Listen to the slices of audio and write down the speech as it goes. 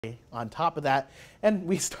on top of that. And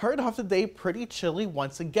we start off the day pretty chilly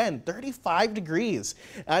once again, 35 degrees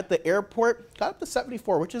at the airport, got up to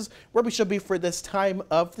 74, which is where we should be for this time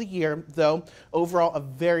of the year, though overall a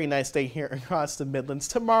very nice day here across the Midlands.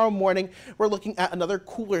 Tomorrow morning, we're looking at another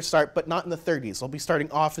cooler start, but not in the 30s. We'll be starting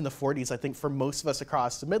off in the 40s, I think, for most of us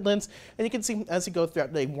across the Midlands. And you can see as you go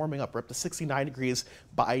throughout the day, warming up, we're up to 69 degrees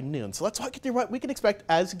by noon. So let's walk you through what we can expect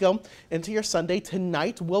as you go into your Sunday.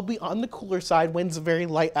 Tonight will be on the cooler side, winds very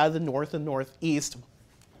light out of the north and northeast.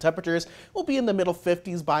 Temperatures will be in the middle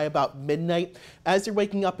 50s by about midnight. As you're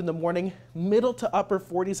waking up in the morning, middle to upper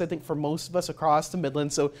 40s, I think, for most of us across the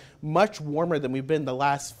Midlands, so much warmer than we've been the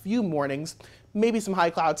last few mornings. Maybe some high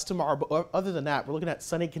clouds tomorrow, but other than that, we're looking at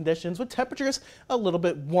sunny conditions with temperatures a little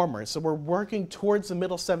bit warmer. So we're working towards the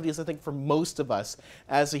middle 70s, I think, for most of us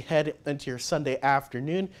as we head into your Sunday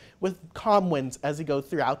afternoon with calm winds as we go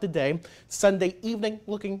throughout the day. Sunday evening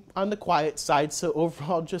looking on the quiet side, so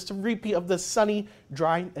overall just a repeat of the sunny,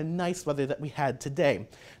 dry, and nice weather that we had today.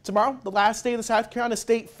 Tomorrow, the last day of the South Carolina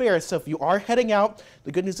State Fair, so if you are heading out,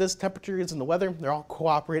 the good news is temperatures and the weather, they're all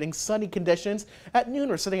cooperating. Sunny conditions. At noon,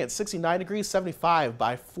 we're sitting at 69 degrees, 75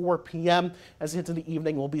 by 4 p.m. As we hit into the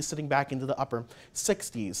evening, we'll be sitting back into the upper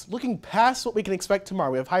 60s. Looking past what we can expect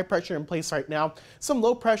tomorrow, we have high pressure in place right now, some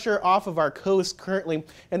low pressure off of our coast currently,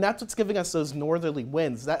 and that's what's giving us those northerly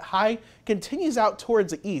winds. That high continues out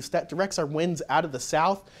towards the east. That directs our winds out of the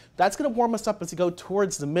south. That's going to warm us up as we go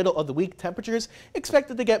towards the middle of the week. Temperatures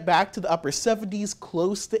expected to get back to the upper 70s,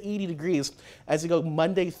 close to 80 degrees as you go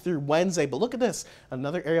Monday through Wednesday. But look at this,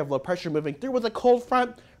 another area of low pressure moving through with a cold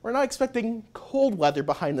front. We're not expecting cold weather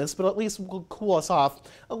behind this, but at least will cool us off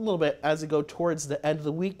a little bit as we go towards the end of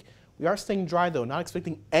the week. We are staying dry, though, not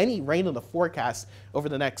expecting any rain in the forecast over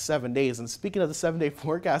the next 7 days. And speaking of the 7-day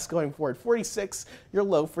forecast going forward, 46 your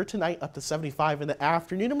low for tonight, up to 75 in the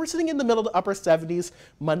afternoon. And we're sitting in the middle to upper 70s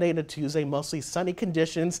Monday into Tuesday, mostly sunny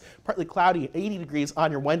conditions, partly cloudy, 80 degrees on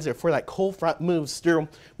your Wednesday before that cold front moves through.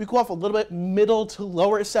 We cool off a little bit, middle to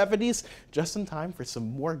lower 70s, just in time for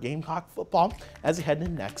some more Gamecock football as we head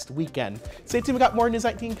into next weekend. Stay tuned, we got more News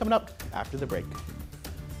 19 coming up after the break.